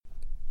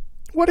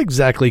What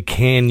exactly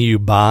can you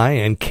buy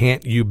and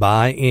can't you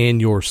buy in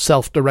your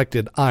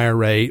self-directed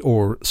IRA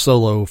or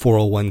solo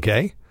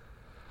 401k?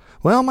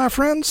 Well, my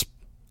friends,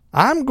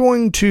 I'm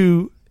going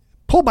to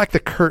pull back the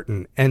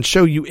curtain and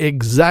show you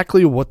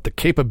exactly what the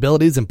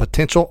capabilities and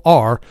potential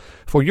are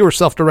for your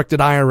self-directed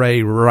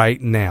IRA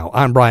right now.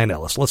 I'm Brian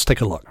Ellis. Let's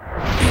take a look.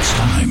 It's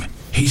time.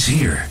 He's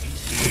here.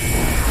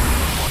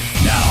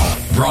 Now,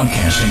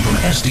 broadcasting from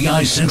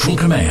SDI Central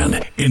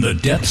Command in the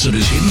depths of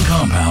his hidden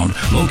compound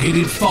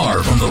located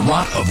far from the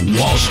rot of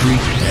Wall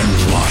Street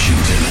and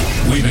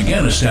Washington, we've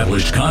again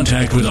established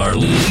contact with our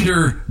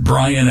leader,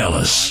 Brian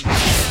Ellis.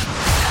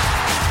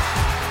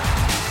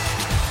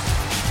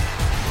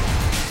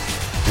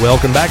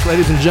 Welcome back,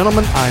 ladies and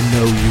gentlemen. I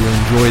know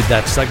you enjoyed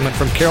that segment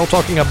from Carol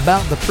talking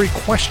about the 3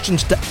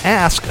 questions to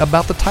ask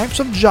about the types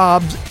of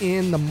jobs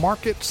in the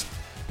markets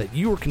that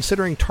you are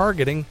considering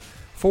targeting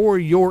for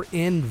your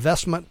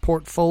investment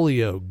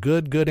portfolio.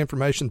 Good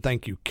information.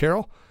 Thank you,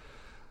 Carol.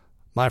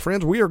 My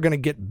friends, we are going to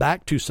get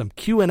back to some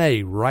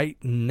Q&A right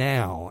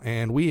now,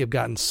 and we have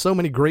gotten so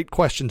many great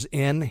questions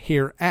in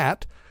here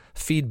at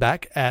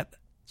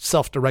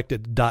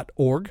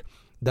feedback@selfdirected.org.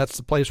 That's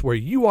the place where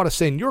you ought to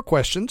send your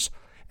questions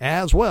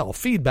as well.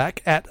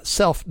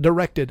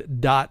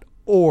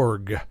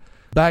 Feedback@selfdirected.org.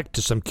 Back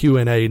to some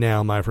Q&A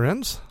now, my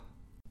friends.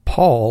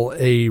 Paul,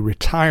 a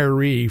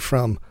retiree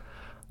from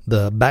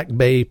the Back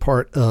Bay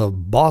part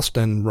of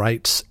Boston,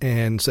 writes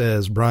and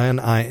says, Brian,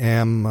 I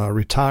am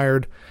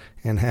retired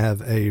and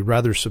have a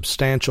rather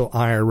substantial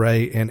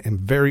IRA and am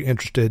very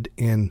interested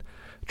in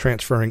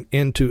transferring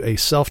into a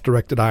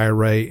self-directed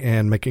IRA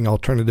and making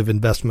alternative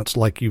investments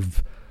like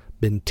you've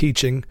been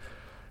teaching.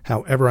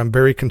 However, I'm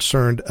very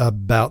concerned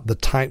about the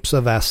types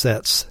of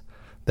assets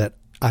that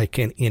I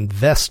can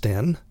invest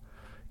in.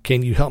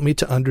 Can you help me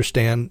to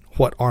understand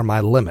what are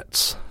my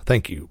limits?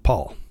 Thank you,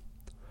 Paul.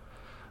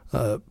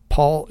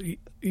 Paul,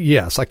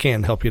 yes, I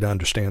can help you to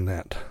understand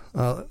that.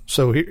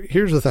 So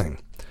here's the thing.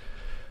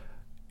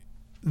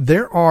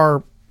 There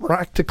are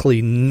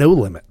practically no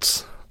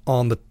limits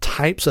on the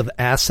types of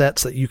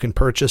assets that you can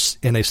purchase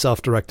in a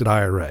self-directed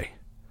IRA.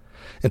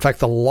 In fact,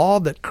 the law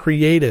that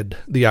created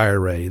the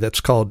IRA,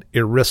 that's called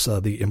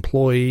ERISA, the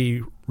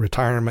Employee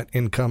Retirement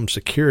Income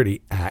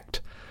Security Act,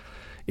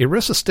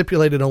 ERISA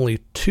stipulated only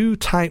 2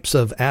 types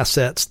of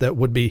assets that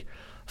would be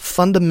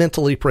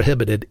fundamentally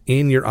prohibited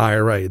in your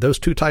IRA. Those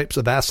 2 types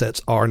of assets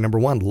are, number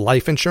 1,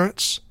 life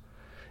insurance,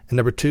 and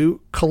number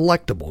 2,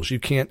 collectibles. You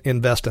can't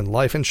invest in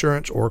life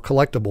insurance or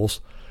collectibles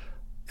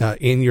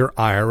in your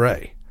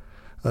IRA.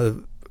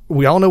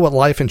 We all know what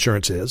life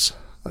insurance is.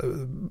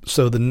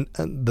 So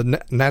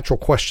the natural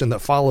question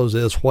that follows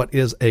is, what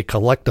is a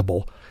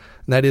collectible?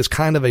 And that is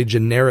kind of a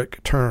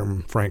generic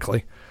term,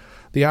 frankly.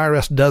 The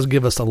IRS does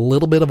give us a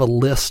little bit of a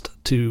list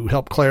to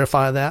help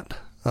clarify that.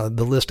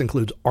 The list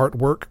includes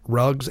artwork,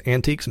 rugs,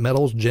 antiques,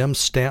 metals, gems,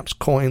 stamps,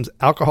 coins,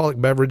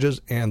 alcoholic beverages,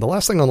 and the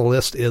last thing on the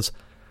list is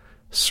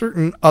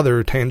certain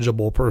other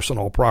tangible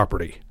personal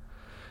property,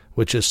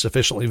 which is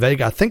sufficiently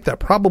vague. I think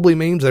that probably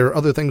means there are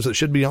other things that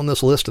should be on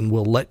this list, and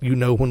we'll let you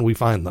know when we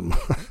find them.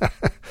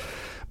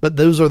 But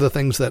those are the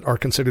things that are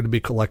considered to be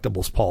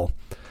collectibles, Paul.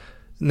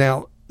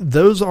 Now,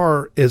 those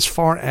are, as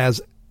far as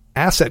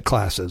asset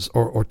classes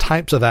or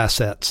types of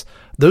assets,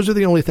 those are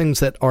the only things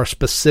that are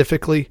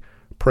specifically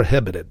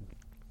prohibited.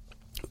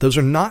 Those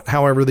are not,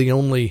 however, the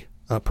only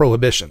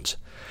prohibitions.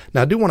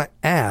 Now, I do want to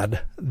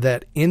add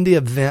that in the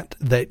event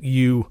that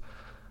you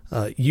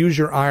use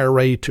your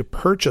IRA to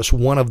purchase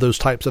one of those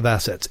types of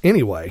assets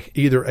anyway,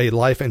 either a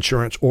life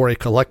insurance or a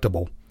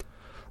collectible,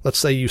 let's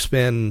say you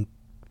spend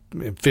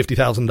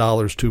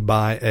 $50,000 to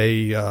buy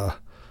a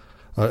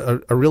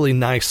really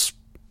nice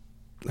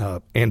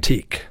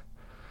antique.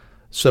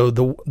 So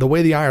the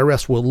way the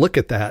IRS will look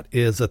at that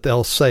is that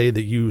they'll say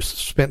that you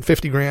spent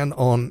 $50,000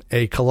 on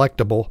a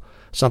collectible,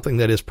 something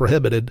that is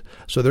prohibited.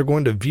 So they're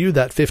going to view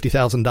that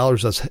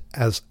 $50,000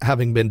 as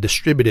having been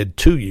distributed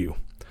to you.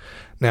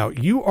 Now,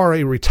 you are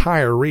a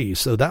retiree,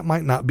 so that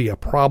might not be a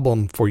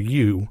problem for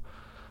you,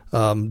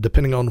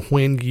 depending on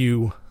when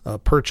you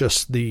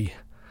purchase the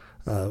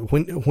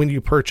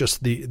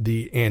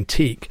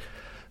antique.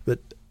 But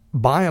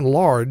by and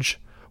large,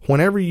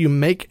 whenever you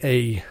make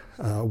a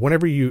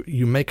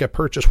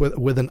purchase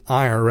with an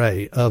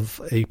IRA of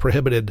a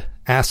prohibited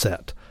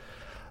asset,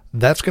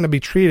 that's going to be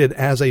treated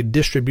as a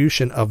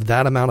distribution of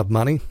that amount of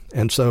money.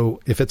 And so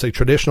if it's a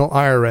traditional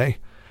IRA,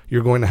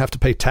 you're going to have to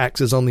pay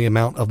taxes on the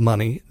amount of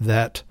money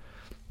that's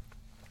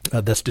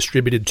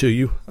distributed to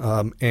you.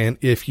 And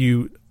if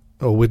you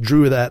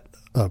withdrew that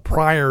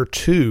prior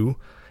to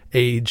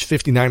age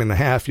 59 and a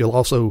half, you'll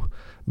also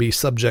be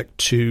subject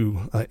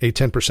to a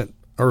 10%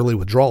 early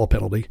withdrawal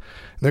penalty.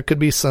 There could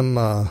be some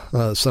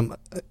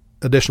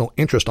additional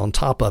interest on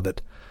top of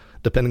it,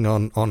 depending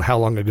on how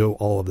long ago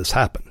all of this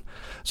happened.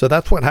 So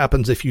that's what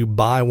happens if you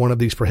buy one of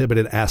these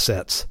prohibited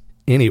assets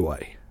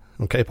anyway.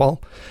 Okay,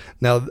 Paul?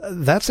 Now,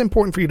 that's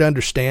important for you to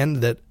understand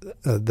that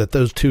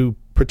those 2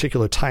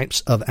 particular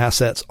types of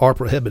assets are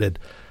prohibited.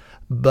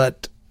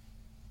 But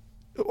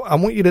I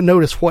want you to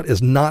notice what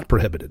is not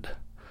prohibited.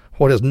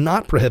 What is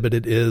not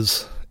prohibited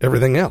is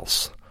everything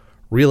else: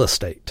 real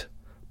estate,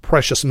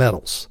 precious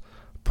metals,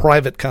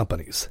 private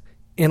companies,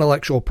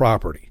 intellectual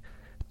property,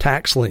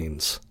 tax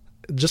liens.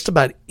 Just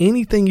about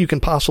anything you can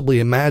possibly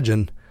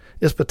imagine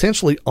is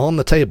potentially on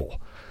the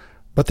table.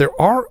 But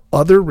there are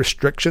other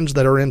restrictions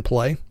that are in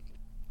play.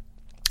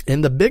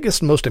 And the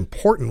biggest, most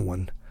important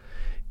one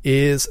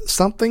is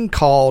something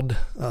called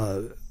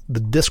the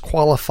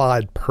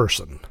disqualified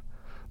person.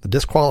 The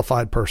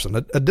disqualified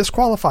person. A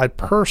disqualified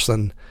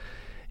person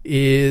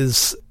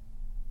is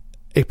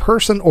a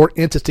person or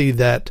entity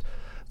that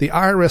the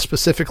IRS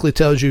specifically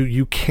tells you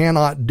you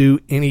cannot do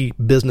any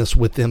business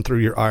with them through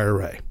your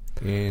IRA.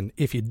 And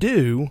if you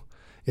do,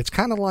 it's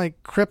kind of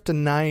like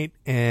kryptonite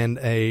and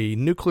a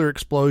nuclear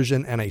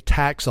explosion and a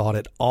tax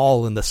audit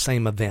all in the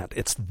same event.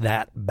 It's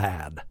that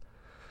bad.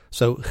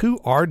 So who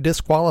are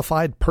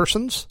disqualified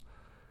persons?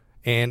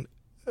 And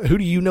who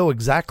do you know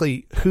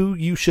exactly who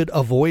you should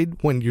avoid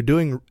when you're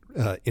doing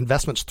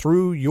investments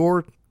through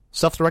your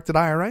self-directed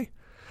IRA?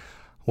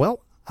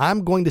 Well,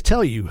 I'm going to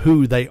tell you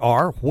who they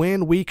are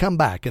when we come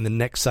back in the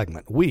next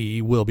segment.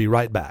 We will be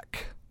right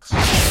back.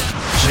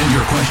 Send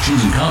your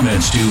questions and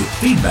comments to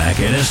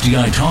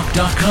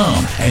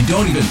feedback@sditalk.com. And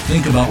don't even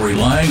think about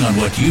relying on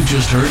what you've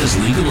just heard as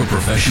legal or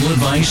professional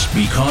advice,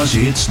 because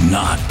it's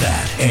not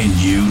that, and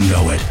you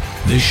know it.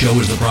 This show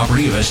is the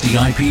property of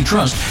SDIP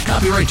Trust.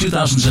 Copyright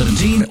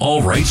 2017,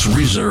 all rights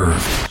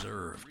reserved.